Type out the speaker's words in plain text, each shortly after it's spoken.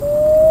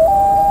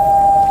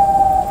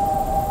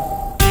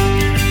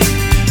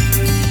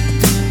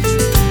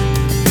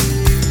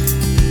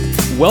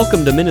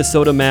Welcome to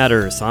Minnesota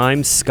Matters.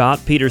 I'm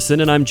Scott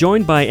Peterson, and I'm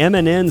joined by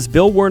MNN's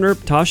Bill Werner,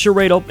 Tasha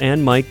Radel,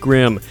 and Mike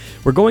Grimm.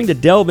 We're going to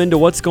delve into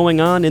what's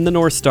going on in the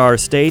North Star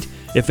State.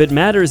 If it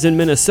matters in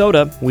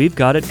Minnesota, we've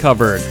got it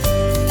covered.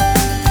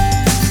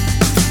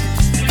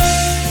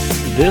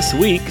 This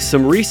week,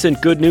 some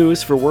recent good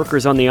news for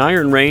workers on the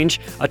Iron Range,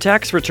 a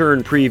tax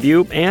return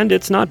preview, and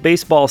it's not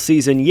baseball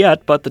season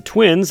yet, but the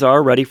Twins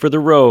are ready for the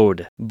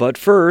road. But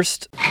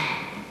first,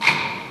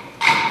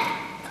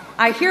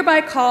 I hereby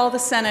call the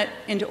Senate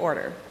into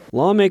order.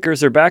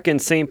 Lawmakers are back in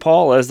St.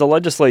 Paul as the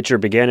legislature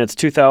began its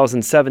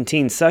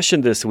 2017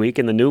 session this week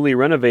in the newly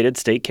renovated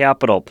state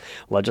capitol.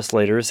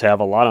 Legislators have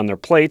a lot on their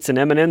plates, and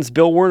MNN's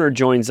Bill Werner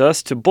joins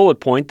us to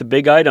bullet point the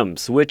big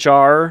items, which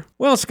are...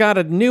 Well, Scott,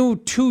 a new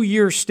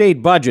 2-year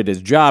state budget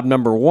is job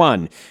number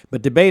one,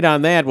 but debate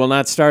on that will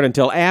not start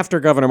until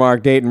after Governor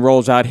Mark Dayton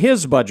rolls out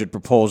his budget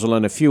proposal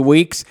in a few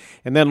weeks,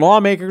 and then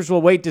lawmakers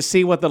will wait to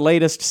see what the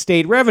latest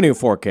state revenue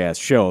forecast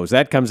shows.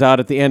 That comes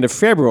out at the end of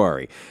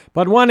February.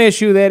 But one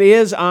issue that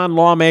is on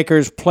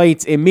lawmakers'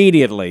 plates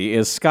immediately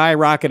is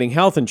skyrocketing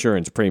health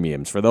insurance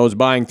premiums for those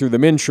buying through the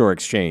MNsure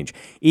exchange.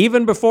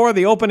 Even before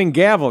the opening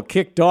gavel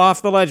kicked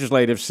off the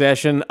legislative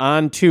session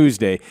on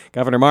Tuesday,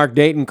 Governor Mark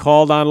Dayton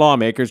called on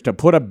lawmakers to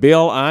put a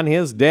bill on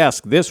his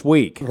desk this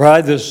week.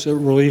 Provide this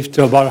relief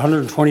to about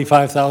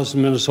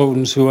 125,000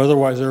 Minnesotans who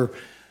otherwise are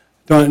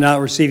not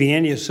receiving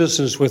any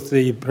assistance with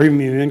the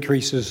premium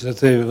increases that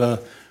they've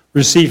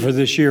received for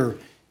this year.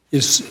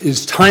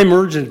 Is time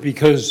urgent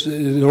because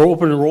the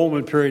open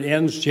enrollment period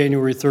ends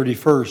January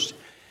 31st,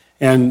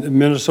 and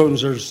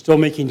Minnesotans are still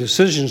making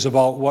decisions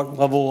about what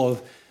level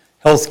of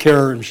health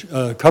care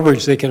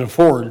coverage they can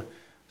afford.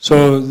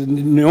 So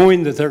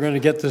knowing that they're going to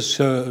get this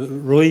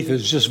relief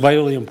is just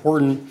vitally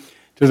important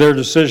to their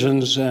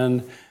decisions,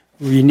 and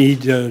we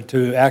need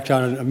to act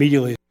on it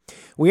immediately.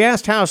 We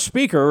asked House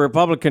Speaker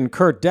Republican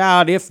Kurt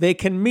Dowd if they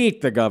can meet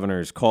the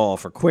governor's call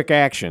for quick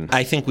action.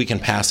 I think we can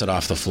pass it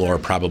off the floor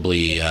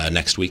probably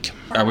next week.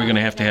 Are we going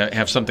to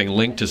have something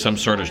linked to some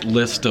sort of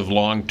list of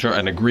long-term,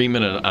 an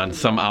agreement on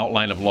some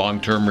outline of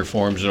long-term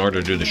reforms in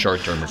order to do the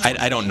short-term reforms?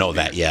 I don't know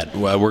that yet.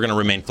 We're going to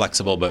remain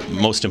flexible, but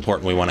most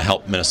important, we want to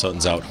help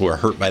Minnesotans out who are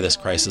hurt by this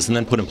crisis and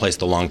then put in place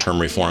the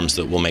long-term reforms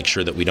that will make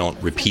sure that we don't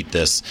repeat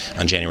this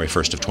on January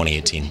 1st of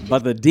 2018.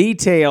 But the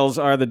details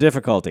are the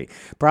difficulty.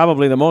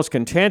 Probably the most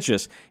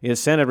contentious is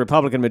Senate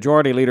Republican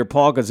Majority Leader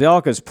Paul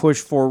Gazelka's push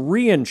for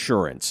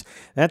reinsurance.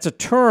 That's a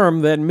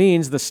term that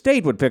means the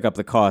state would pick up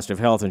the cost of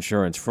health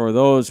insurance for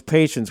those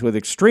patients with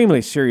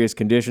extremely serious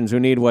conditions who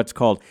need what's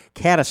called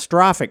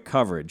catastrophic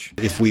coverage.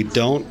 If we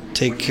don't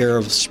take care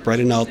of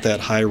spreading out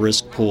that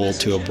high-risk pool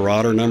to a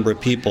broader number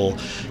of people,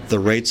 the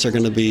rates are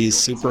going to be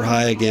super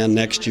high again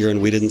next year, and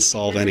we didn't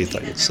solve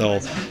anything.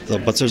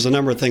 But there's a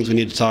number of things we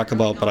need to talk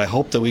about, but I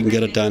hope that we can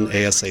get it done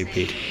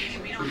ASAP.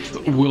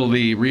 Will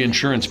the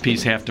reinsurance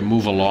piece have to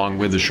move along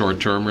with the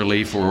short-term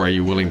relief, or are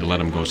you willing to let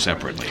them go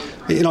separately?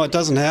 You know, it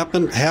doesn't have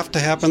to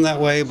happen that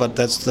way, but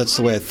that's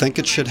the way I think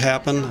it should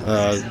happen.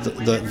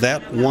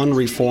 That one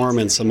reform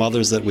and some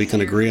others that we can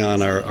agree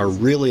on are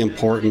really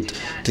important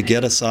to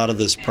get us out of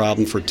this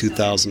problem for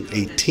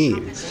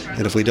 2018.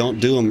 And if we don't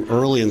do them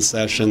early in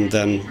session,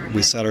 then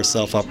we set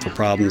ourselves up for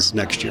problems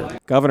next year.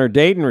 Governor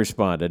Dayton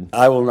responded,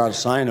 I will not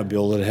sign a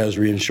bill that has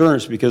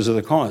reinsurance because of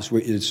the cost.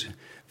 It's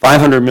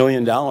 $500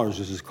 million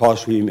is the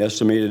cost we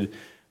estimated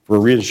for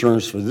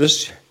reinsurance for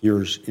this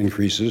year's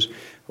increases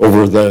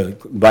over the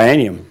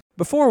biennium.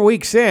 Before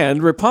week's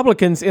end,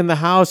 Republicans in the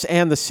House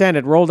and the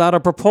Senate rolled out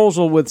a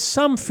proposal with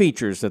some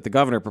features that the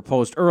governor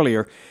proposed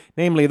earlier,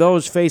 namely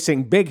those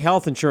facing big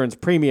health insurance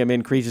premium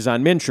increases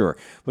on MNsure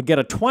would get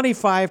a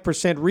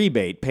 25%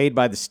 rebate paid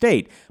by the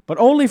state, but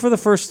only for the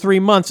first 3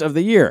 months of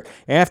the year.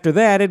 After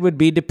that, it would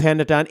be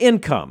dependent on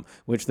income,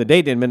 which the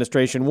Dayton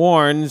administration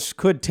warns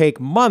could take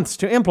months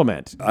to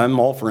implement. I'm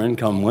all for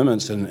income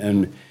limits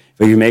and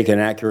if you make an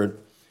accurate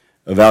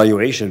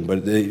evaluation,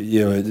 but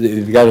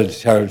you've got to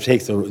try to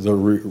take the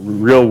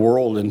real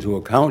world into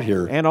account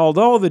here. And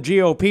although the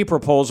GOP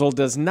proposal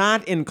does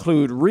not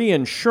include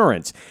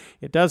reinsurance,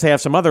 it does have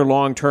some other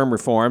long-term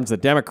reforms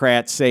that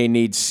Democrats say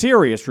need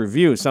serious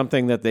review,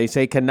 something that they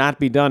say cannot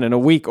be done in a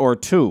week or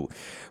two.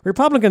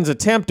 Republicans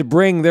attempt to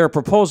bring their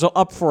proposal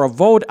up for a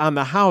vote on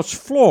the House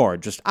floor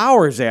just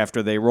hours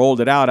after they rolled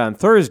it out on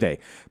Thursday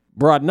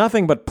brought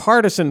nothing but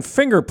partisan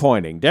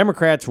finger-pointing.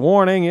 Democrats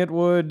warning it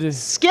would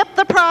skip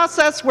the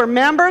process where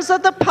members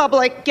of the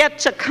public get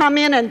to come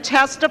in and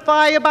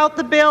testify about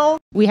the bill.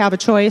 We have a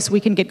choice. We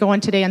can get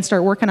going today and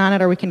start working on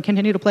it, or we can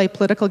continue to play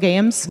political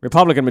games.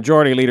 Republican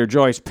Majority Leader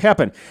Joyce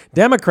Peppin.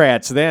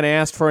 Democrats then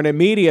asked for an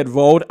immediate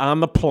vote on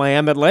the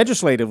plan that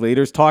legislative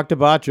leaders talked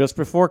about just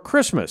before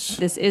Christmas.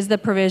 This is the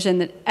provision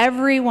that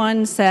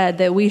everyone said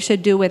that we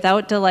should do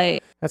without delay.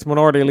 That's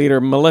Minority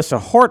Leader Melissa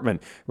Hortman.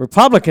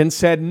 Republicans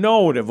said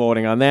no to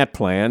voting on that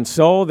plan,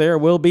 so there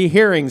will be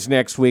hearings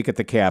next week at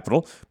the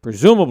Capitol,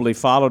 presumably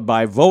followed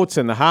by votes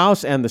in the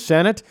House and the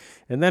Senate,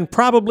 and then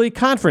probably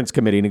conference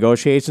committee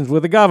negotiations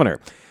with the governor.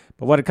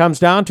 But what it comes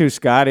down to,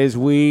 Scott, is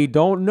we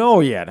don't know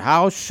yet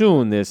how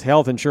soon this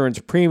health insurance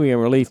premium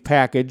relief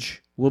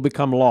package will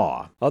become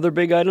law. Other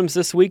big items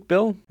this week,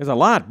 Bill? There's a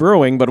lot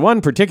brewing, but one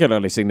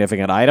particularly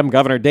significant item.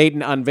 Governor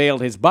Dayton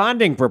unveiled his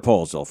bonding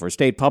proposal for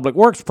state public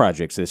works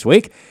projects this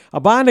week. A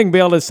bonding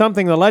bill is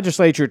something the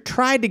legislature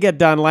tried to get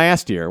done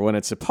last year when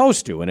it's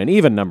supposed to in an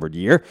even-numbered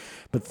year,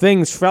 but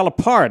things fell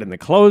apart in the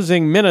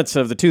closing minutes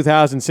of the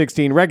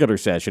 2016 regular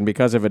session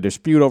because of a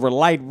dispute over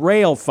light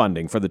rail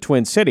funding for the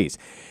Twin Cities.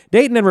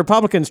 Dayton and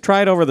Republicans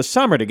tried over the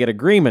summer to get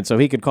agreement so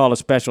he could call a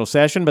special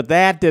session, but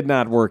that did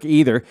not work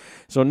either.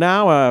 So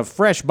now a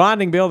fresh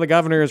bonding bill the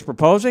governor is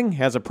proposing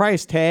has a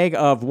price tag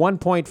of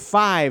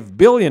 $1.5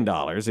 billion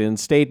in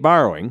state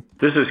borrowing.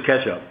 This is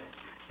catch-up,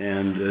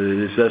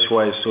 and that's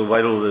why it's so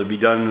vital to be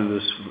done in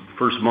this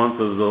first month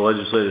of the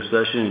legislative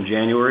session in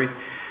January,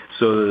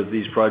 so that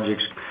these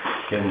projects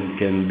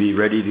can be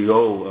ready to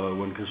go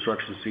when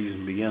construction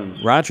season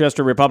begins.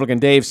 Rochester Republican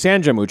Dave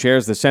Senjum, who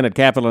chairs the Senate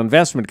Capital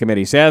Investment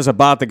Committee, says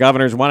about the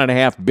governor's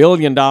 $1.5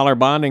 billion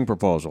bonding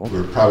proposal.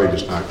 We're probably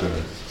just not going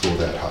to go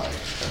that high.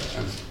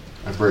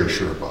 I'm very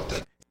sure about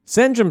that.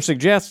 Senjum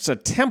suggests a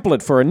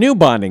template for a new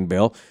bonding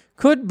bill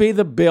could be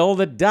the bill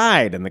that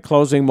died in the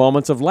closing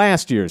moments of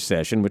last year's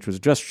session, which was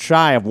just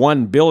shy of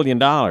 $1 billion.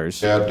 We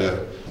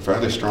had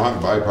fairly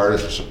strong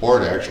bipartisan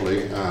support,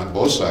 actually, on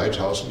both sides,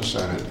 House and the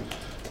Senate,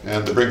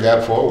 and to bring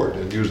that forward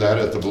and use that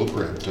as the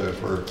blueprint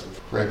for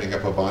framing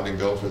up a bonding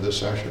bill for this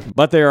session.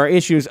 But there are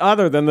issues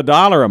other than the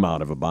dollar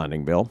amount of a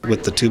bonding bill.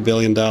 With the $2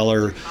 billion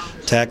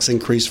tax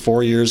increase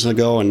 4 years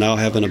ago and now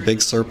having a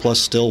big surplus,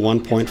 still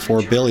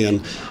 $1.4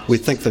 billion, we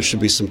think there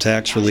should be some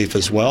tax relief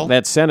as well.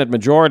 That's Senate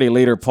Majority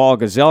Leader Paul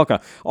Gazelka.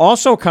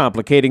 Also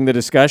complicating the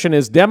discussion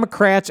is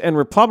Democrats and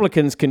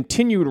Republicans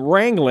continued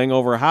wrangling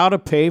over how to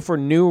pay for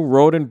new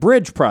road and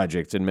bridge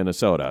projects in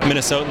Minnesota.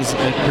 Minnesotans,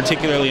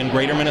 particularly in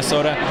greater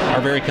Minnesota,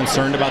 are very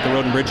concerned about the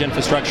road and bridge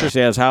infrastructure.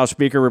 Says House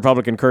Speaker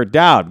Republican Kurt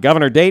Dowd.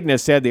 Governor Dayton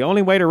has said the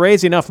only way to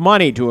raise enough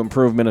money to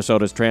improve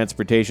Minnesota's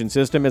transportation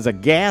system is a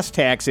gas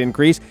tax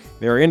increase.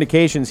 There are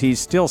indications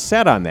he's still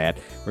set on that.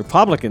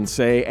 Republicans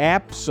say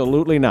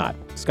absolutely not.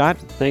 Scott?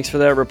 Thanks for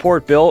that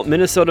report, Bill.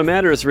 Minnesota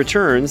Matters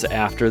returns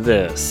after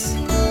this.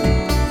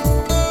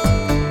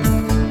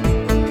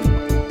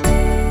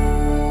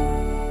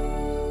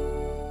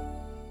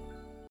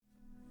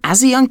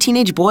 As a young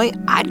teenage boy,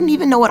 I didn't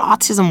even know what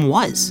autism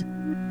was.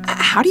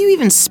 How do you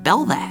even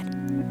spell that?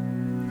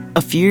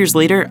 A few years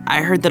later,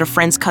 I heard that a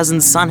friend's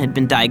cousin's son had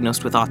been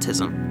diagnosed with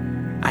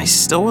autism. I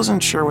still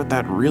wasn't sure what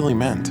that really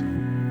meant.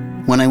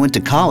 When I went to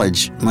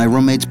college, my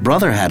roommate's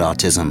brother had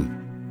autism.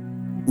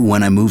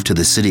 When I moved to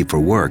the city for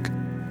work,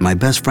 my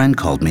best friend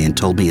called me and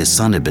told me his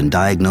son had been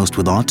diagnosed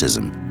with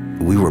autism.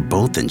 We were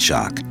both in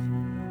shock.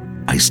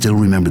 I still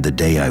remember the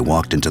day I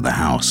walked into the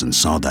house and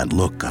saw that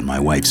look on my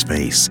wife's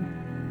face.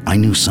 I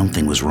knew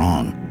something was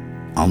wrong.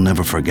 I'll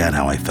never forget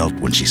how I felt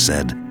when she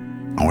said,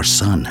 "Our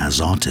son has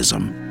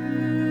autism."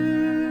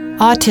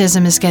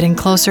 Autism is getting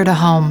closer to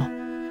home.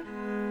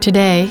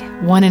 Today,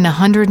 1 in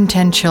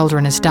 110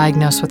 children is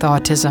diagnosed with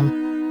autism.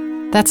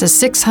 That's a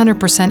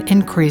 600%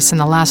 increase in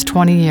the last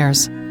 20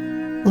 years.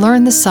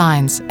 Learn the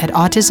signs at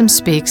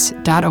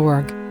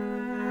autismspeaks.org.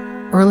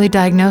 Early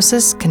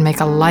diagnosis can make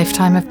a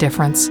lifetime of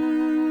difference.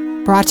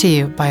 Brought to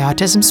you by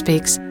Autism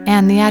Speaks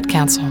and the Ad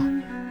Council.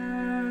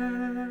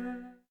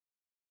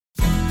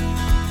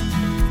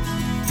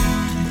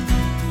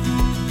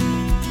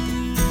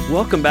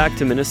 Welcome back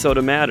to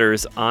Minnesota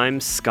Matters. I'm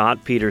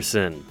Scott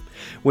Peterson.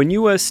 When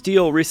U.S.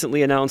 Steel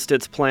recently announced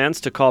its plans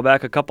to call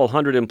back a couple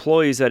hundred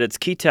employees at its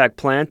Keetac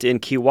plant in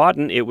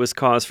Keewatin, it was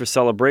cause for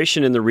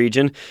celebration in the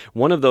region.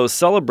 One of those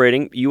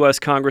celebrating, U.S.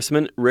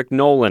 Congressman Rick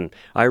Nolan.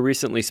 I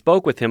recently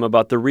spoke with him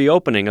about the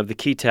reopening of the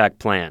Keetac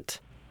plant.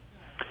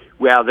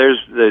 Well, there's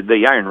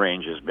the Iron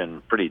Range has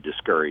been pretty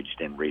discouraged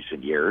in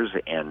recent years,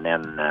 and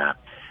then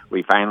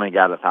we finally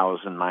got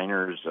 1,000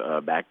 miners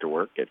back to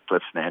work at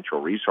Cliffs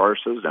Natural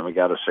Resources, and we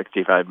got a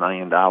 $65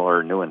 million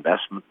new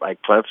investment by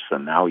Cliffs,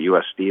 and now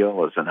U.S.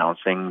 Steel is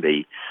announcing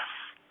the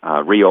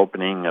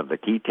reopening of the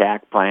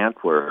Keetac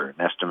plant, where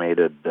an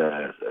estimated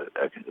a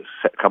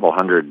couple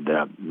hundred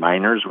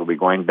miners will be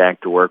going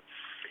back to work.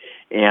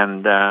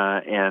 And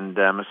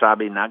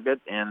Mesabi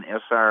Nugget and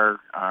SR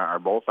are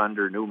both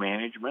under new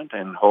management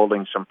and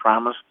holding some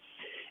promise.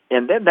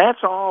 And then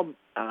that's all,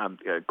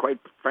 quite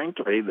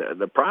frankly,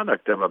 the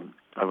product of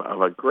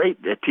a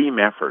great team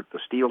effort. The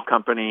steel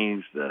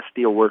companies, the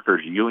steel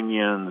workers'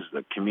 unions,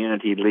 the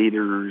community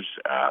leaders,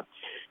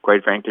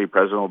 quite frankly,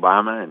 President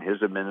Obama and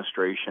his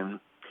administration,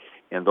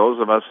 and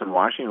those of us in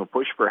Washington who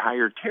push for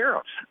higher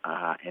tariffs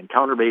and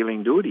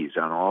countervailing duties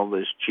on all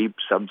this cheap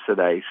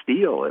subsidized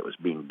steel that was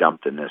being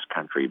dumped in this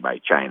country by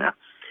China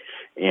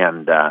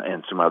and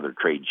some other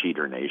trade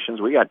cheater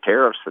nations. We got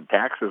tariffs and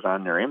taxes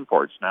on their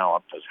imports now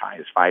up as high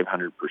as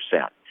 500%.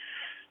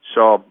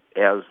 So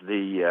as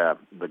the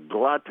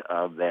glut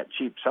of that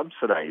cheap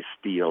subsidized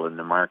steel in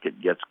the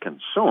market gets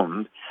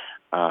consumed,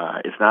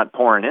 it's not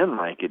pouring in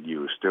like it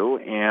used to,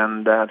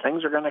 and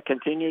things are going to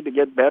continue to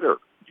get better.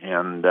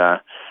 And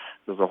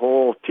there's a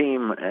whole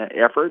team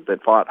effort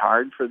that fought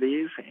hard for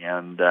these,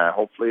 and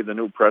hopefully the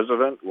new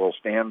president will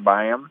stand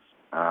by them.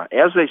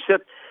 As they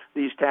sit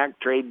these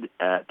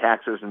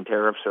taxes and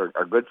tariffs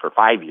are good for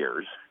 5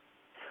 years.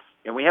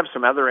 And we have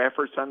some other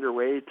efforts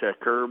underway to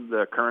curb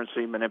the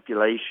currency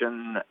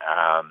manipulation.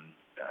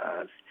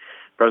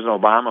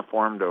 President Obama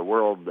formed a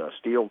World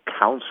Steel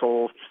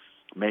Council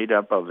made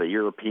up of the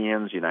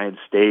Europeans, United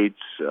States,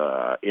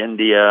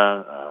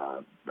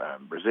 India,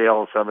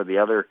 Brazil, some of the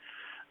other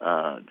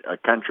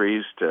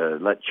countries, to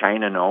let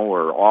China know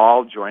we're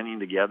all joining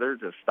together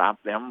to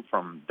stop them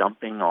from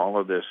dumping all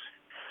of this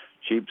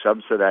cheap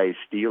subsidized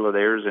steel of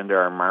theirs into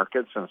our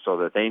markets, and so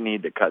that they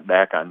need to cut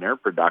back on their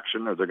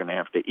production or they're going to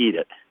have to eat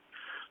it.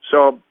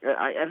 So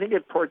I think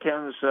it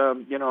portends,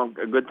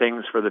 good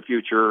things for the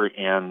future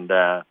and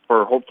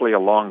for hopefully a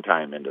long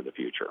time into the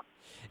future.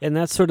 And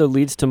that sort of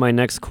leads to my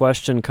next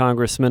question,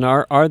 Congressman.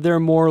 Are there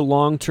more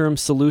long-term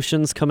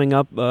solutions coming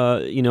up?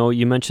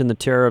 You mentioned the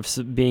tariffs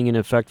being in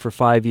effect for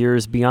 5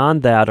 years.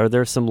 Beyond that, are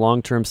there some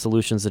long-term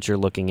solutions that you're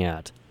looking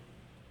at?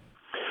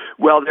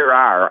 Well, there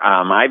are.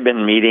 I've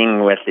been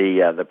meeting with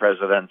the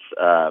president's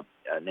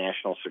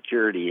national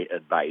security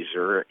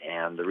advisor,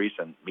 and the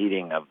recent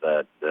meeting of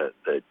the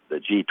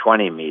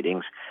G20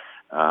 meetings.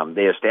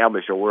 They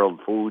established a World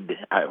Food. They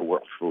have a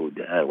World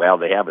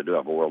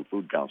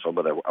Food Council,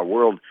 but a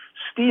World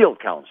Steel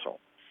Council,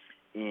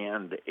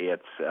 and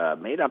it's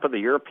made up of the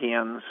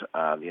Europeans,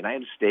 the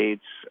United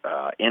States,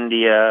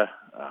 India,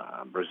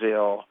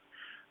 Brazil.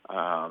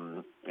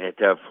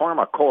 To form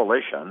a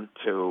coalition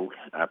to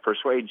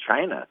persuade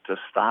China to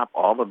stop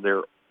all of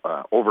their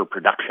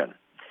overproduction,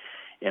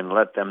 and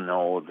let them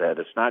know that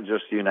it's not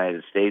just the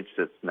United States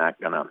that's not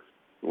going to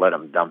let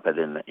them dump it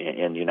in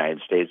the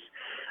United States.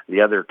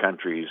 The other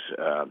countries,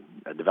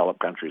 developed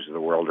countries of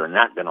the world, are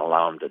not going to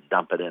allow them to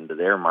dump it into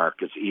their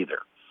markets either.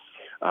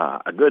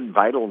 A good,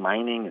 vital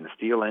mining and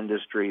steel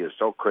industry is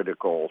so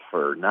critical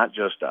for not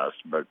just us,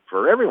 but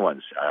for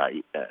everyone's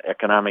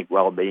economic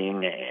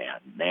well-being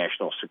and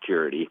national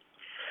security.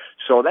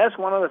 So that's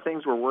one of the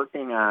things we're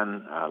working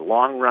on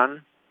long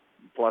run,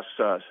 plus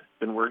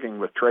been working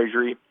with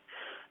Treasury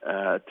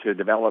to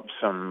develop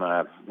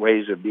some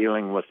ways of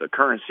dealing with the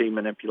currency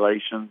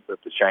manipulation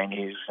that the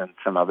Chinese and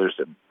some others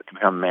have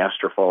become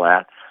masterful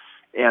at.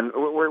 And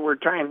we're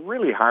trying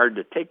really hard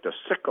to take the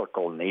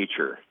cyclical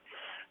nature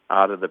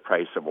out of the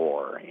price of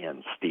ore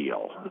and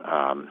steel,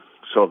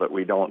 so that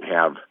we don't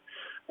have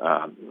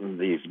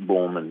these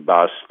boom and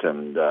bust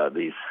and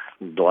these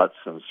gluts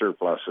and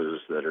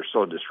surpluses that are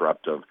so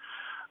disruptive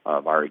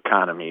of our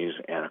economies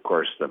and, of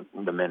course,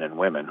 the men and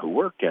women who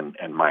work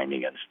in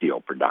mining and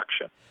steel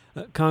production.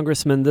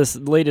 Congressman, this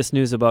latest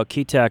news about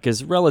Keetac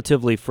is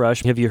relatively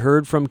fresh. Have you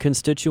heard from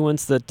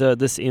constituents that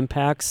this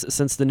impacts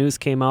since the news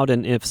came out?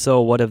 And if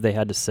so, what have they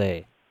had to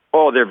say?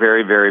 Oh, they're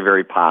very, very,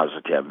 very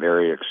positive,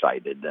 very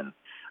excited. And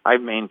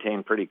I've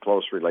maintained pretty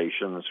close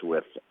relations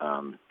with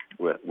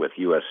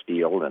U.S.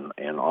 Steel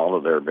and all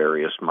of their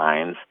various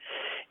mines.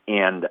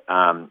 And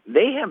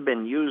they have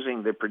been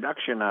using the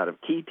production out of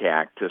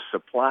Keetac to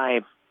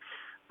supply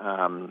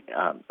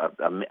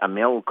a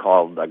mill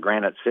called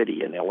Granite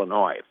City in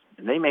Illinois.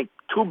 And they make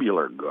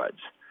tubular goods.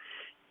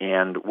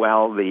 And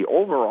while the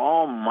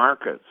overall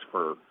markets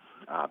for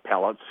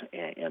pellets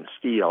and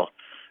steel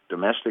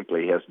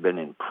domestically has been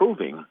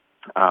improving,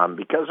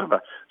 because of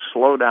a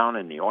slowdown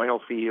in the oil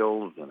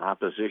fields and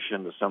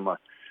opposition to some of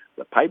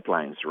the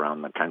pipelines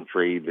around the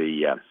country,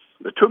 the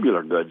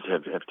tubular goods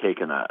have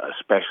taken a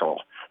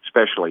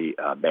especially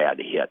bad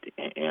hit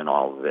in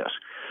all of this.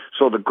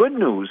 So the good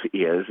news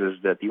is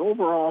that the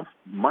overall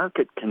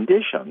market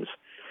conditions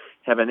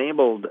have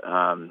enabled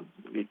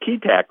the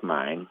Keetac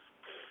mine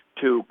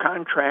to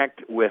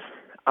contract with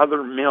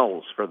other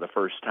mills for the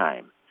first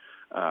time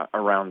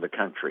around the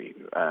country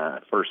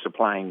for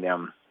supplying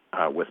them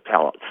with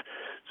pellets.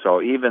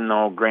 So even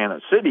though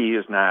Granite City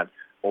is not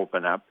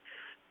open up,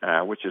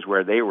 which is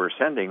where they were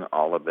sending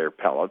all of their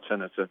pellets,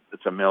 and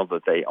it's a mill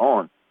that they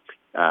own,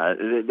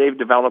 they've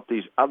developed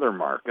these other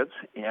markets,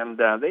 and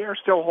they are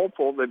still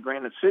hopeful that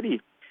Granite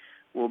City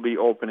will be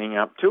opening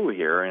up too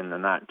here in the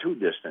not too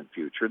distant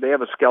future. They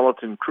have a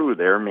skeleton crew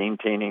there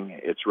maintaining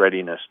its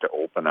readiness to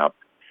open up.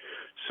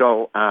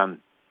 So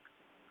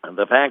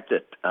the fact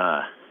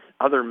that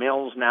other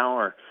mills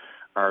now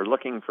are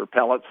looking for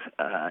pellets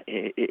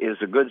is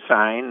a good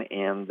sign,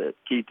 and that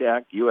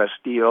Keetac, U.S.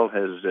 Steel,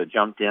 has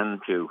jumped in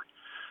to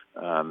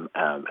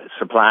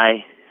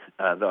supply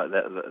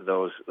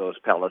those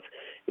pellets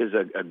is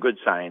a good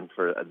sign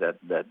for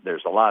that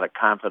there's a lot of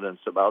confidence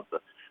about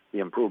the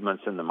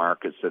improvements in the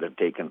markets that have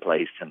taken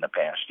place in the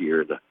past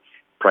year. The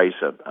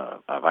price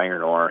of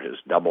iron ore has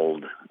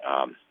doubled.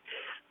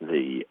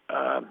 The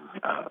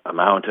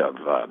amount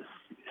of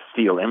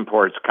steel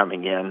imports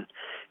coming in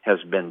has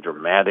been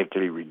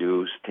dramatically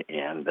reduced,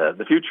 and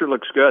the future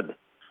looks good.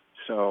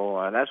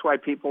 So that's why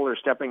people are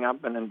stepping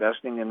up and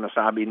investing in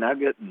Mesabi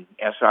Nugget and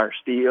SR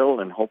Steel,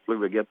 and hopefully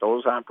we get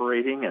those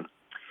operating. And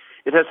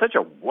it has such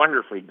a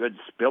wonderfully good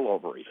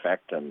spillover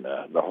effect on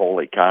the whole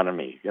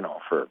economy,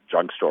 for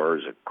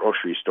drugstores and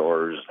grocery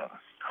stores and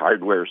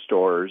hardware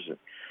stores and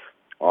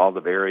all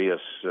the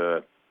various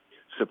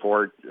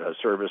support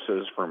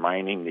services for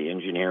mining, the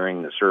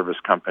engineering, the service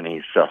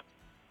companies. So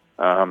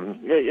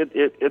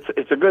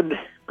it's a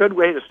good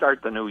way to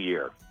start the new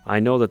year. I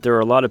know that there are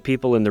a lot of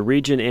people in the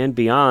region and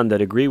beyond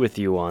that agree with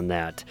you on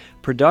that.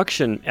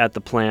 Production at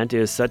the plant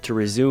is set to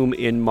resume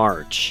in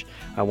March.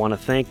 I want to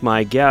thank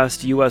my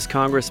guest, U.S.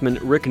 Congressman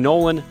Rick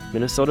Nolan.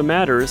 Minnesota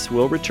Matters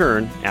will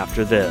return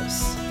after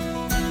this.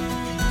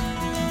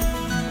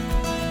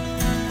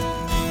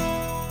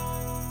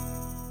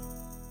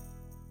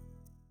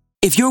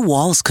 If your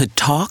walls could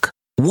talk,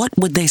 what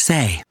would they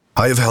say?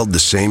 I have held the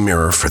same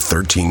mirror for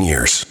 13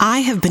 years.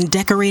 I have been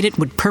decorated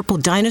with purple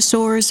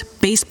dinosaurs,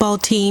 baseball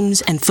teams,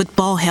 and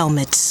football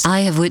helmets. I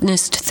have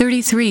witnessed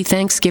 33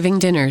 Thanksgiving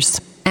dinners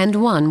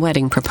and 1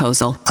 wedding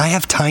proposal. I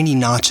have tiny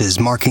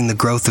notches marking the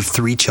growth of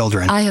 3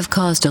 children. I have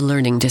caused a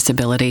learning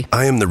disability.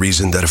 I am the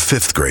reason that a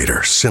 5th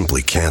grader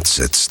simply can't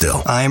sit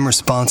still. I am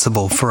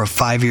responsible for a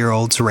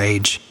 5-year-old's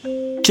rage.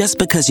 Just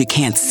because you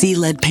can't see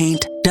lead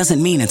paint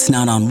doesn't mean it's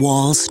not on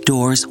walls,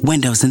 doors,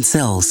 windows, and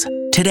sills.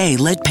 Today,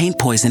 lead paint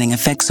poisoning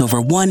affects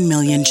over 1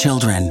 million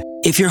children.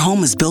 If your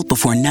home was built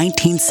before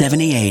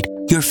 1978,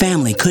 your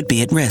family could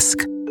be at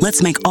risk.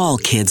 Let's make all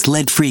kids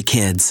lead-free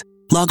kids.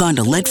 Log on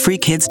to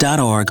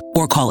leadfreekids.org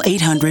or call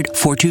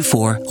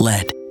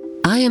 800-424-LEAD.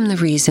 I am the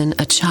reason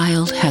a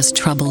child has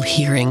trouble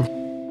hearing.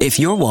 If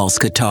your walls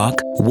could talk,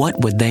 what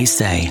would they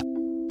say?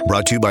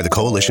 Brought to you by the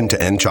Coalition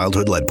to End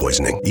Childhood Lead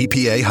Poisoning,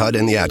 EPA, HUD,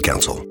 and the Ad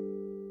Council.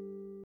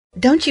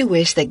 Don't you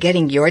wish that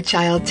getting your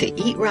child to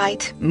eat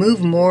right,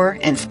 move more,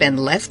 and spend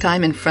less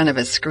time in front of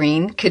a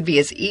screen could be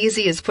as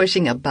easy as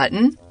pushing a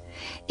button?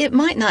 It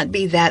might not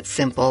be that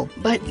simple,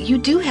 but you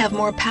do have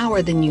more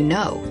power than you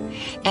know.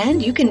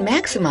 And you can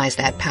maximize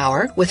that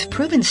power with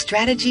proven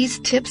strategies,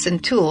 tips,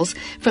 and tools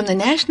from the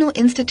National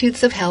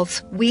Institutes of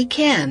Health's We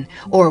Can,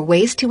 or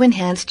Ways to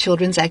Enhance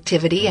Children's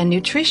Activity and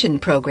Nutrition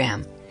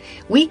program.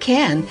 We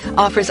Can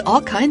offers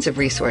all kinds of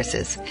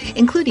resources,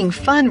 including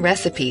fun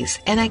recipes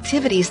and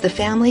activities the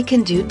family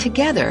can do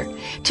together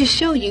to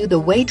show you the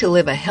way to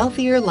live a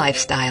healthier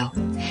lifestyle.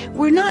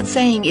 We're not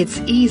saying it's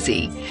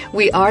easy.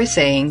 We are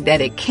saying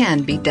that it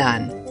can be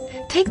done.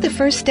 Take the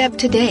first step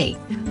today.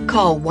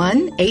 Call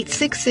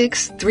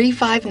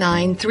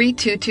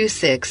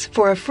 1-866-359-3226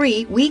 for a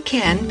free We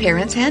Can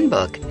Parents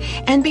Handbook.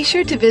 And be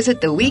sure to visit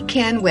the We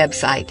Can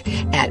website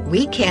at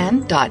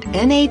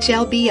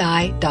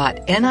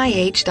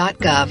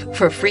wecan.nhlbi.nih.gov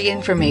for free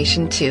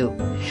information too.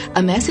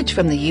 A message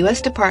from the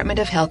U.S. Department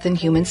of Health and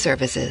Human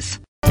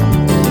Services.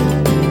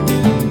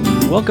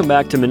 Welcome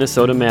back to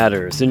Minnesota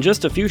Matters. In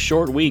just a few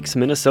short weeks,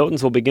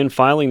 Minnesotans will begin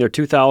filing their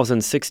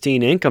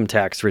 2016 income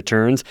tax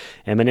returns.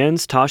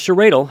 MNN's Tasha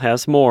Radel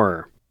has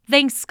more.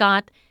 Thanks,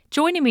 Scott.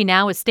 Joining me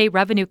now is State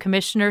Revenue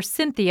Commissioner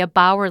Cynthia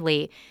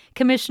Bowerly.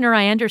 Commissioner,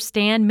 I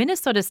understand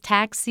Minnesota's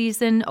tax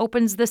season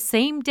opens the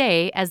same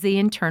day as the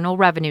Internal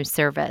Revenue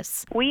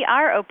Service. We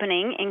are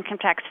opening income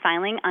tax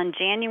filing on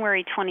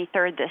January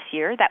 23rd this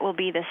year. That will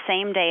be the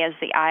same day as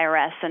the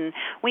IRS, and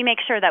we make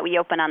sure that we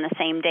open on the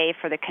same day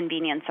for the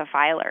convenience of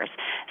filers.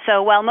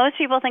 So while most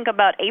people think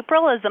about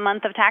April as the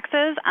month of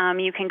taxes,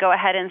 you can go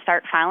ahead and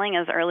start filing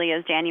as early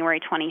as January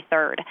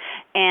 23rd.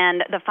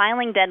 And the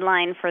filing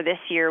deadline for this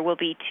year will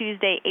be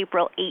Tuesday,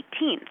 April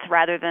 18th,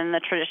 rather than the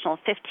traditional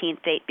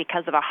 15th date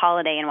because of a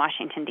holiday in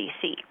Washington,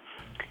 D.C.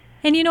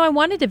 And, I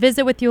wanted to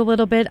visit with you a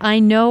little bit. I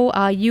know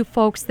you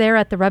folks there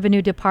at the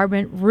Revenue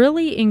Department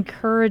really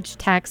encourage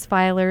tax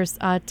filers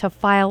to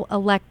file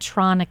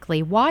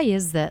electronically. Why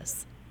is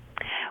this?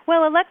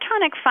 Well,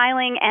 electronic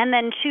filing and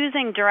then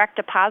choosing direct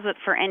deposit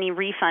for any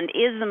refund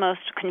is the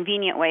most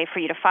convenient way for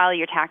you to file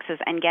your taxes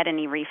and get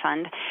any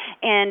refund.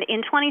 And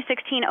in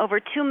 2016, over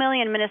 2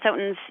 million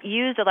Minnesotans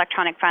used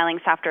electronic filing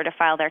software to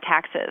file their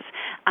taxes.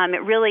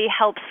 It really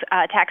helps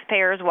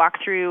taxpayers walk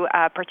through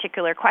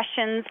particular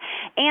questions,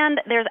 and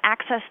there's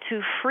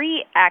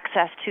free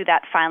access to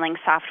that filing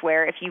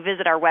software. If you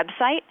visit our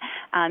website,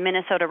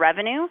 Minnesota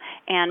Revenue,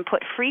 and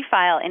put free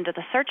file into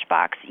the search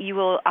box, you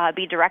will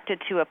be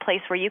directed to a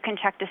place where you can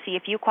check to see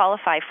if you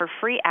qualify for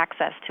free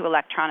access to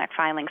electronic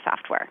filing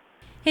software.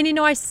 And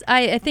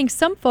I think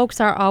some folks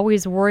are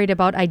always worried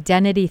about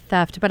identity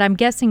theft, but I'm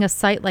guessing a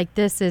site like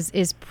this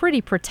is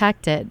pretty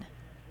protected.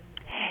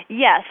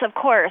 Yes, of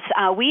course.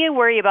 We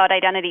worry about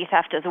identity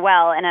theft as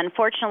well, and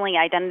unfortunately,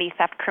 identity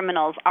theft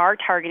criminals are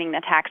targeting the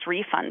tax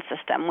refund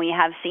system. We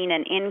have seen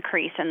an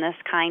increase in this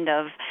kind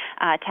of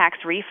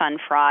tax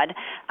refund fraud.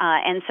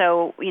 And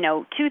so,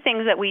 two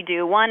things that we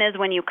do. One is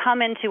when you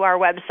come into our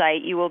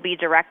website, you will be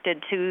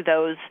directed to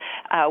those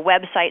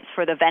websites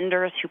for the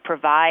vendors who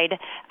provide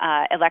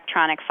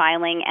electronic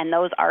filing, and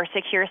those are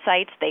secure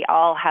sites. They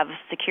all have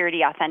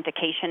security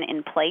authentication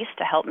in place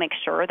to help make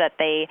sure that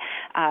they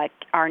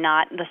are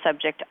not the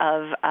subject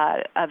of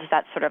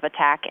that sort of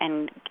attack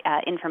and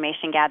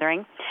information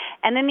gathering.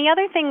 And then the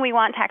other thing we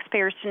want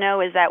taxpayers to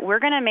know is that we're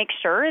going to make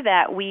sure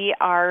that we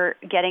are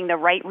getting the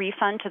right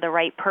refund to the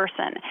right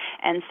person.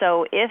 And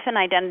so if an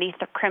identity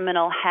theft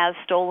criminal has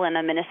stolen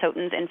a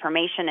Minnesotan's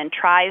information and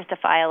tries to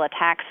file a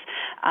tax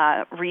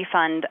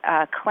refund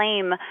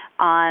claim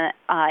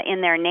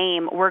in their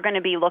name, we're going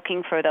to be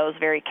looking for those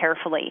very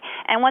carefully.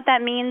 And what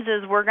that means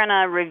is we're going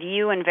to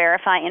review and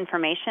verify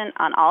information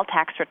on all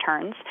tax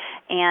returns.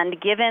 And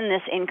given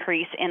this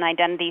increase in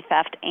identity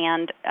theft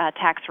and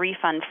tax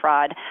refund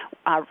fraud,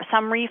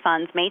 some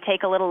refunds may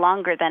take a little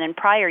longer than in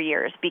prior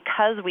years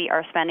because we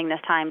are spending this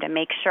time to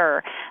make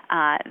sure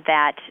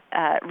that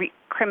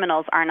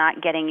criminals are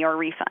not getting your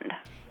refund.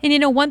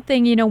 And one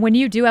thing, when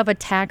you do have a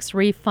tax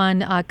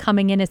refund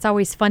coming in, it's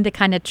always fun to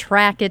kind of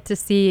track it to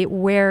see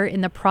where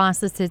in the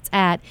process it's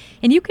at.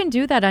 And you can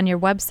do that on your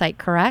website,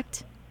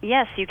 correct?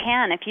 Yes, you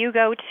can. If you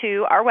go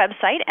to our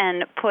website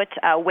and put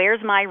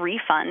Where's My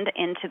Refund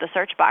into the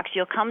search box,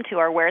 you'll come to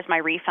our Where's My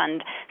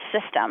Refund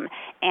system.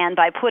 And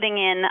by putting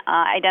in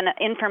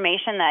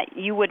information that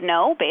you would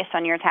know based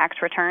on your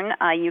tax return,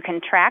 you can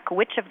track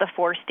which of the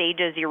 4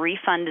 stages your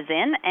refund is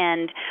in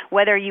and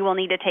whether you will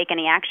need to take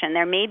any action.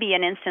 There may be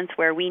an instance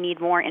where we need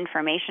more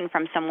information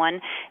from someone.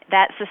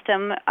 That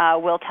system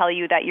will tell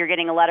you that you're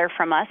getting a letter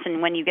from us,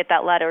 and when you get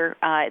that letter,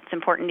 it's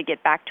important to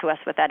get back to us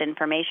with that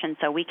information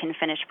so we can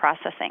finish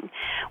processing.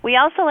 We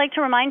also like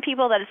to remind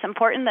people that it's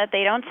important that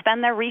they don't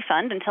spend their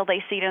refund until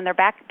they see it in their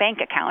bank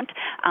account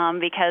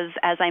because,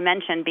 as I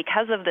mentioned,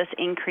 because of this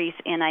increase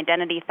in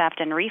identity theft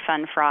and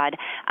refund fraud,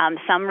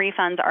 some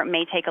refunds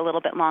may take a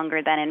little bit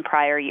longer than in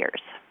prior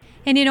years.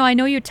 And, I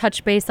know you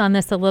touched base on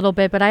this a little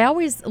bit, but I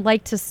always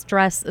like to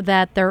stress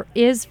that there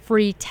is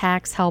free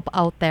tax help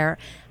out there.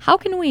 How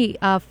can we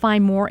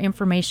find more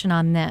information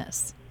on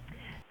this?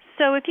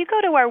 So if you go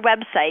to our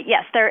website,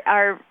 yes, there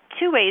are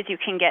 2 ways you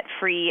can get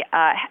free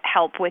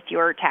help with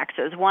your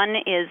taxes. One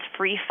is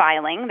free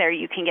filing. There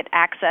you can get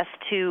access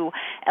to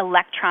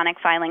electronic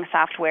filing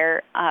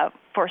software.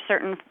 For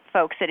certain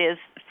folks, it is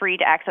free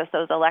to access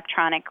those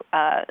electronic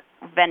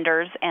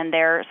vendors and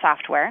their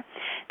software.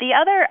 The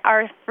other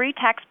are free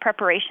tax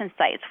preparation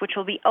sites, which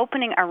will be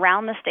opening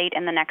around the state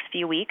in the next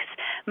few weeks.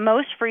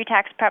 Most free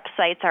tax prep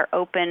sites are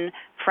open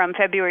from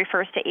February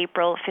 1st to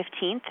April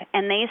 15th,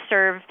 and they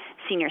serve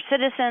senior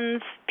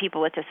citizens,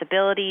 people with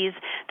disabilities,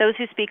 those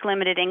who speak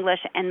limited English,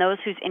 and those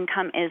whose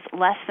income is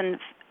less than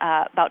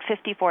about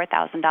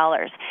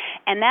 $54,000.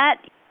 And that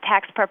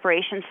tax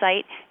preparation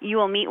site, you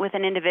will meet with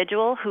an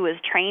individual who is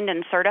trained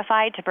and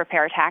certified to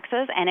prepare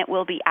taxes, and it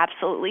will be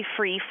absolutely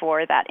free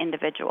for that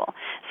individual.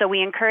 So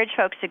we encourage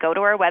folks to go to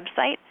our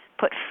website,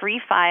 put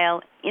free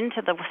file into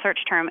the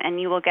search term,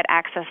 and you will get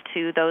access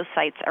to those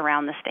sites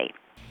around the state.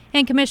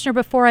 And Commissioner,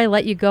 before I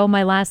let you go,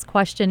 my last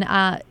question.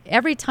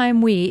 Every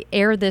time we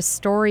air this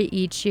story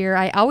each year,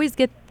 I always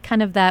get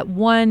kind of that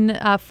one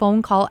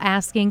phone call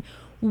asking,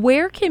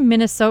 where can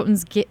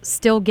Minnesotans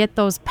still get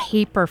those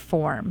paper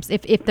forms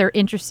if they're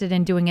interested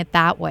in doing it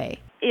that way?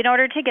 In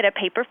order to get a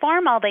paper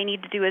form, all they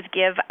need to do is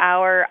give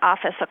our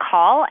office a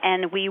call,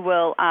 and we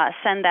will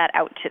send that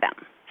out to them.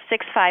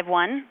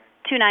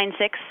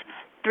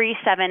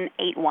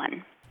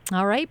 651-296-3781.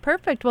 All right,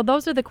 perfect. Well,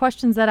 those are the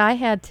questions that I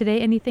had today.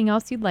 Anything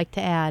else you'd like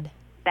to add?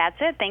 That's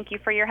it. Thank you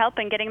for your help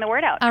in getting the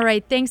word out. All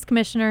right. Thanks,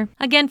 Commissioner.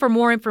 Again, for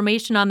more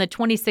information on the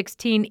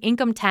 2016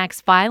 income tax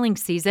filing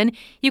season,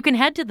 you can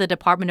head to the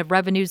Department of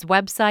Revenue's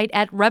website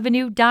at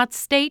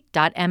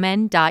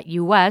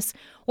revenue.state.mn.us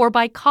or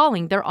by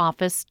calling their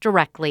office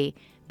directly.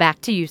 Back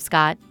to you,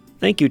 Scott.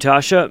 Thank you,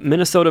 Tasha.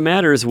 Minnesota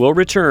Matters will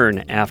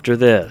return after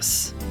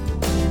this.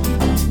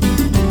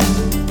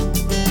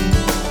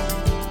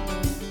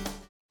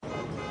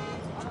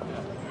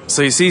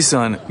 So you see,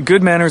 son,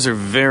 good manners are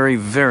very,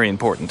 very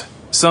important.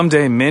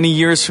 Someday, many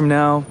years from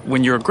now,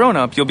 when you're a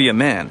grown-up, you'll be a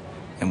man.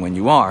 And when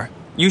you are,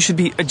 you should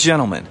be a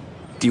gentleman.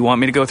 Do you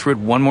want me to go through it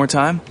one more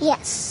time?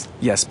 Yes.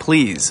 Yes,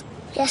 please.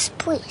 Yes,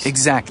 please.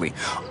 Exactly.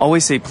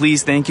 Always say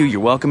please, thank you, you're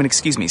welcome, and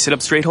excuse me. Sit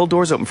up straight, hold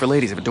doors open for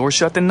ladies. If a door's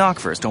shut, then knock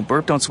first. Don't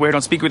burp, don't swear,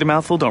 don't speak with your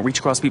mouth full, don't reach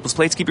across people's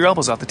plates, keep your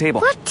elbows off the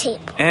table. What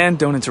table? And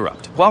don't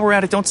interrupt. While we're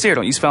at it, don't stare,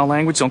 don't use foul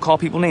language, don't call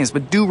people names,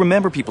 but do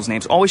remember people's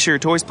names. Always share your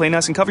toys, play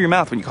nice, and cover your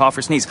mouth when you cough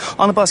or sneeze.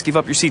 On the bus, give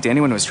up your seat to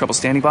anyone who has trouble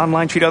standing. Bottom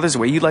line, treat others the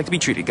way you'd like to be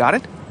treated. Got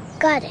it?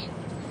 Got it.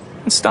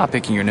 And stop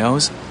picking your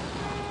nose.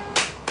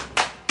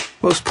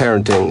 Most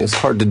parenting is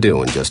hard to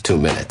do in just 2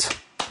 minutes.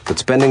 But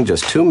spending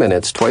just 2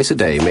 minutes twice a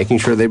day making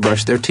sure they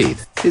brush their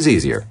teeth is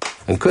easier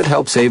and could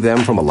help save them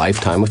from a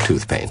lifetime of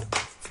tooth pain.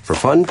 For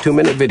fun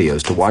 2-minute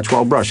videos to watch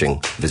while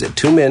brushing, visit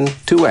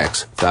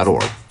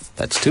 2min2x.org.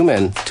 That's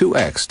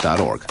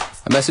 2min2x.org.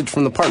 A message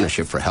from the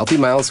Partnership for Healthy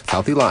Mouths,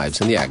 Healthy Lives,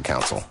 and the Ag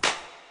Council.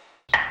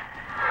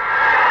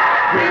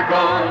 We're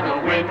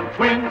gonna win,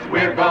 twins,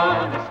 we're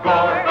gonna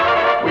score.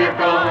 We're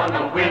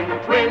gonna win,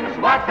 twins,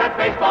 watch that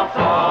baseball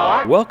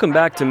soar. Welcome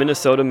back to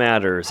Minnesota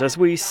Matters. As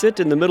we sit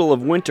in the middle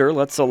of winter,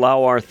 let's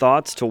allow our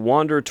thoughts to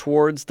wander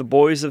towards the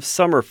boys of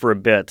summer for a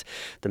bit.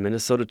 The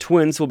Minnesota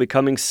Twins will be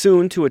coming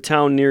soon to a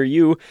town near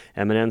you.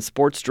 MNN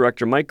Sports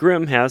Director Mike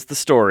Grimm has the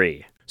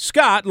story.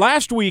 Scott,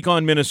 last week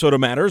on Minnesota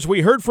Matters,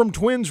 we heard from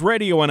Twins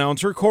radio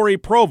announcer Corey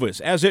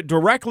Provis as it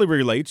directly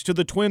relates to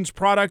the Twins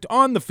product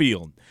on the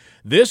field.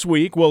 This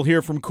week, we'll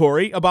hear from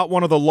Corey about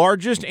one of the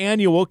largest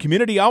annual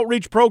community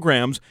outreach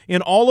programs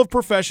in all of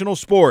professional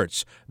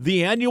sports,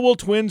 the annual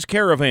Twins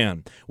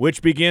Caravan,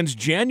 which begins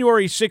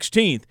January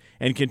 16th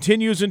and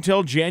continues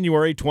until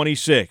January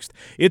 26th.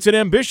 It's an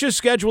ambitious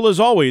schedule as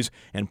always,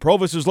 and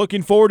Provis is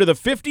looking forward to the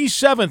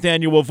 57th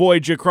annual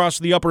voyage across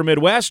the upper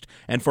Midwest,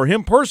 and for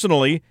him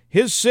personally,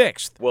 his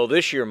 6th. Well,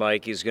 this year,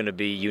 Mike, is going to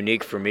be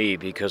unique for me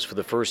because for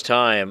the first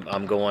time,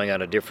 I'm going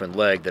on a different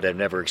leg that I've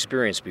never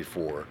experienced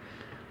before.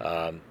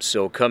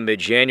 So come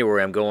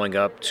mid-January, I'm going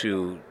up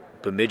to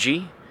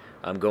Bemidji,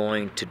 I'm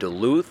going to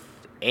Duluth,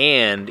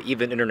 and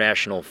even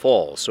International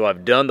Falls. So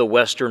I've done the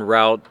western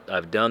route,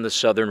 I've done the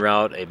southern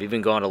route, I've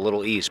even gone a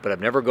little east, but I've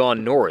never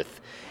gone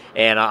north,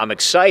 and I'm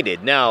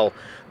excited. Now,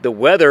 the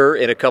weather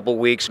in a couple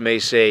weeks may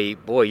say,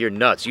 boy, you're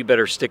nuts, you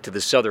better stick to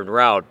the southern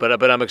route,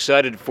 but I'm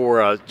excited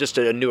for just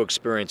a new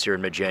experience here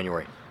in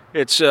mid-January.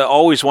 It's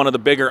always one of the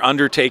bigger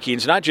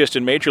undertakings, not just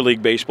in Major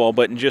League Baseball,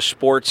 but in just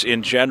sports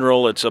in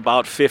general. It's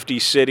about 50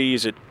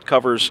 cities. It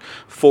covers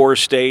 4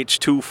 states,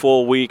 2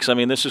 full weeks. I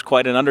mean, this is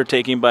quite an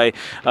undertaking by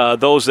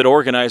those that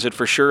organize it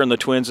for sure, and the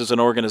Twins as an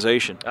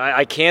organization.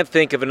 I can't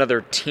think of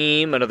another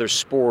team, another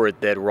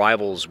sport that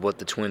rivals what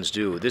the Twins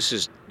do. This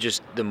is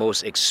just the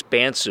most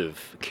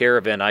expansive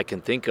caravan I can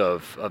think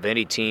of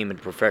any team in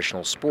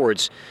professional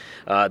sports.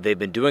 They've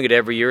been doing it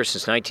every year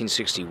since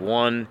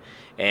 1961.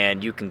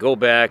 And you can go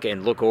back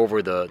and look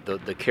over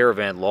the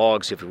caravan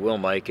logs, if you will,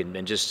 Mike,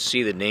 and just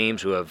see the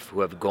names who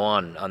have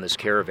gone on this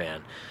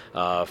caravan,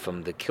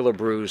 from the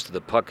Killebrews to the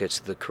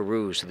Pucketts to the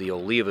Carews to the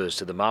Olivas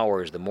to the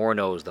Mauers, the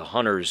Morneaus, the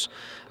Hunters,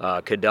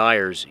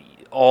 Kadires.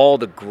 All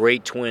the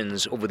great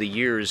Twins over the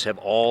years have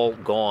all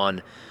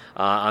gone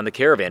on the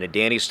caravan. And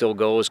Danny still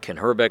goes, Ken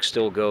Herbeck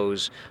still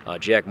goes,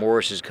 Jack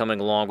Morris is coming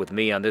along with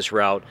me on this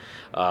route.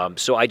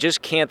 So I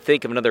just can't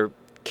think of another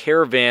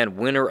caravan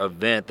winter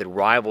event that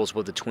rivals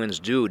what the Twins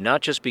do, not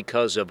just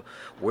because of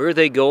where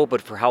they go,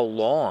 but for how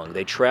long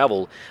they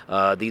travel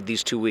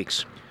these 2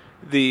 weeks.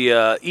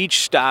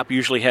 Each stop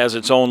usually has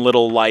its own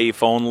little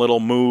life, own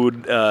little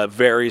mood,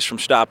 varies from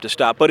stop to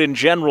stop. But in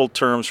general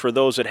terms, for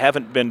those that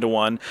haven't been to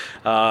one,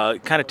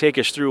 kind of take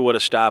us through what a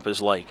stop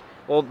is like.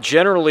 Well,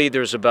 generally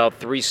there's about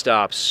 3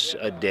 stops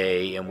a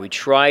day, and we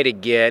try to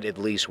get at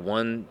least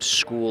one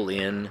school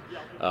in,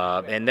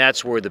 and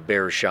that's where the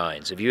bear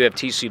shines. If you have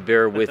TC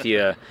Bear with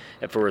you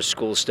for a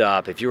school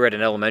stop, if you're at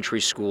an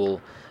elementary school,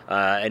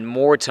 and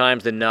more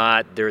times than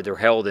not, they're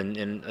held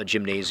in a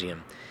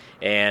gymnasium.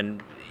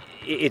 And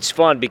it's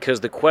fun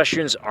because the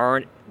questions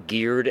aren't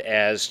geared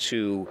as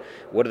to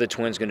what are the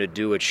Twins going to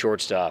do at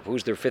shortstop,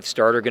 who's their 5th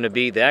starter going to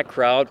be. That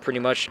crowd pretty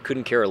much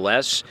couldn't care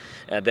less.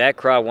 That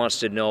crowd wants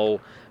to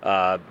know,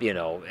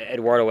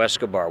 Eduardo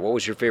Escobar, what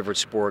was your favorite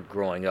sport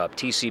growing up?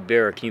 TC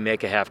Bear, can you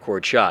make a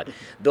half-court shot?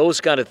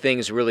 Those kind of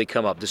things really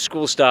come up. The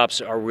school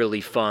stops are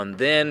really fun.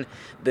 Then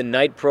the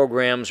night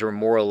programs are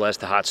more or less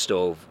the hot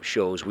stove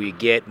shows. We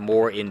get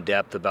more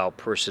in-depth about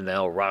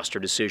personnel, roster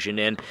decision,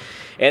 and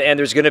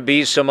there's going to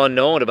be some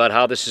unknown about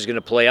how this is going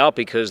to play out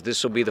because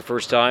this will be the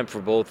first time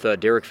for both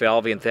Derek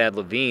Falvey and Thad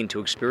Levine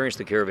to experience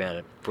the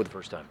caravan for the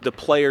first time. The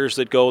players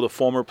that go, the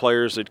former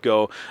players that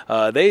go,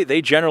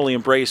 they generally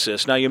embrace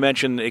this. Now, you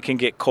mentioned it can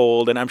get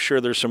cold, and I'm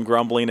sure there's some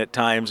grumbling at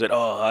times that,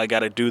 I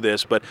got to do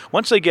this. But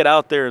once they get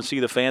out there and see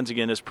the fans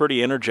again, it's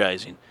pretty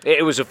energizing.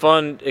 It was a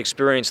fun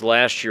experience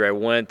last year. I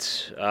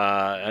went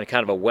on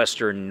kind of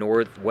a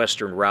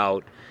northwestern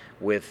route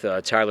with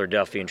Tyler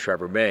Duffy and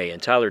Trevor May.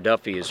 And Tyler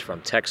Duffy is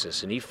from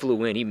Texas, and he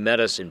flew in. He met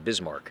us in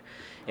Bismarck.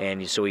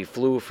 And so he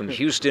flew from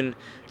Houston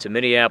to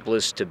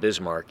Minneapolis to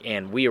Bismarck.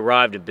 And we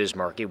arrived in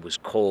Bismarck. It was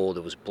cold.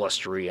 It was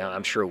blustery.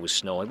 I'm sure it was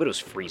snowing, but it was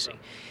freezing.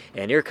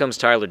 And here comes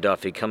Tyler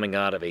Duffy coming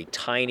out of a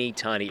tiny,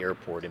 tiny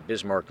airport in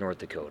Bismarck, North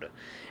Dakota.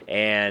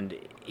 And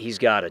he's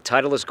got a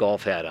Titleist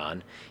golf hat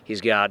on.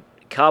 He's got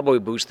cowboy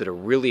boots that are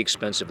really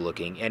expensive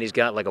looking, and he's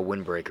got like a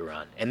windbreaker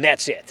on, and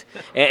that's it.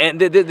 And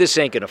this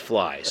ain't gonna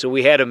fly. So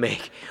we had to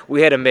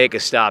make a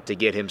stop to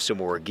get him some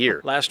more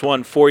gear. Last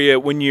one for you: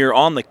 when you're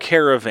on the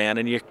caravan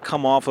and you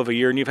come off of a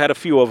year, and you've had a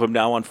few of them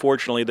now,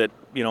 unfortunately, that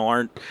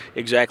aren't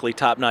exactly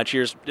top-notch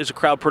years. Is the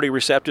crowd pretty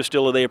receptive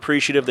still? Are they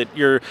appreciative that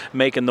you're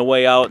making the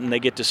way out and they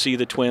get to see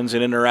the Twins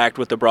and interact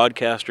with the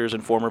broadcasters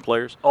and former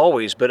players?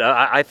 Always, but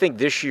I think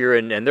this year,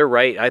 and they're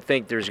right, I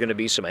think there's going to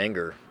be some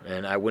anger,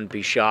 and I wouldn't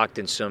be shocked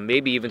in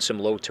maybe even some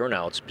low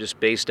turnouts just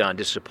based on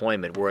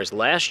disappointment, whereas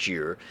last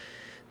year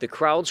the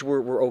crowds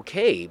were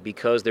okay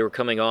because they were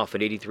coming off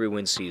an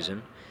 83-win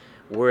season.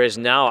 Whereas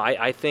now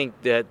I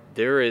think that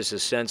there is a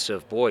sense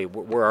of, boy,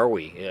 where are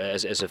we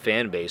as a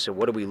fan base? And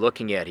what are we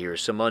looking at here?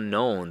 Some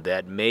unknown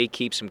that may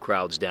keep some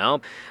crowds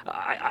down.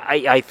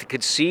 I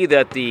could see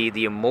that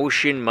the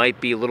emotion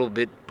might be a little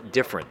bit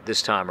different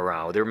this time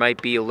around. There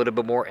might be a little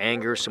bit more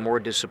anger, some more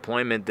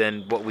disappointment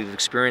than what we've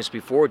experienced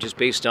before, just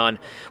based on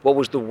what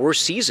was the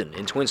worst season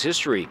in Twins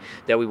history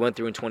that we went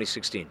through in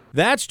 2016.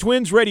 That's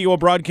Twins radio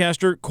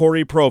broadcaster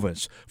Corey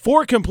Provis.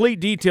 For complete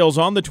details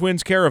on the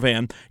Twins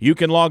caravan, you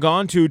can log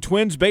on to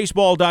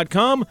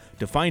twinsbaseball.com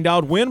to find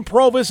out when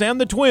Provis and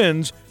the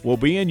Twins will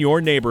be in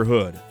your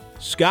neighborhood.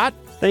 Scott?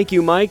 Thank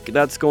you, Mike.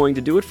 That's going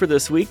to do it for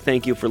this week.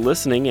 Thank you for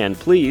listening, and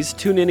please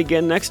tune in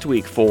again next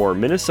week for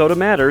Minnesota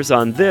Matters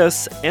on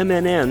this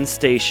MNN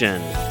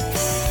station.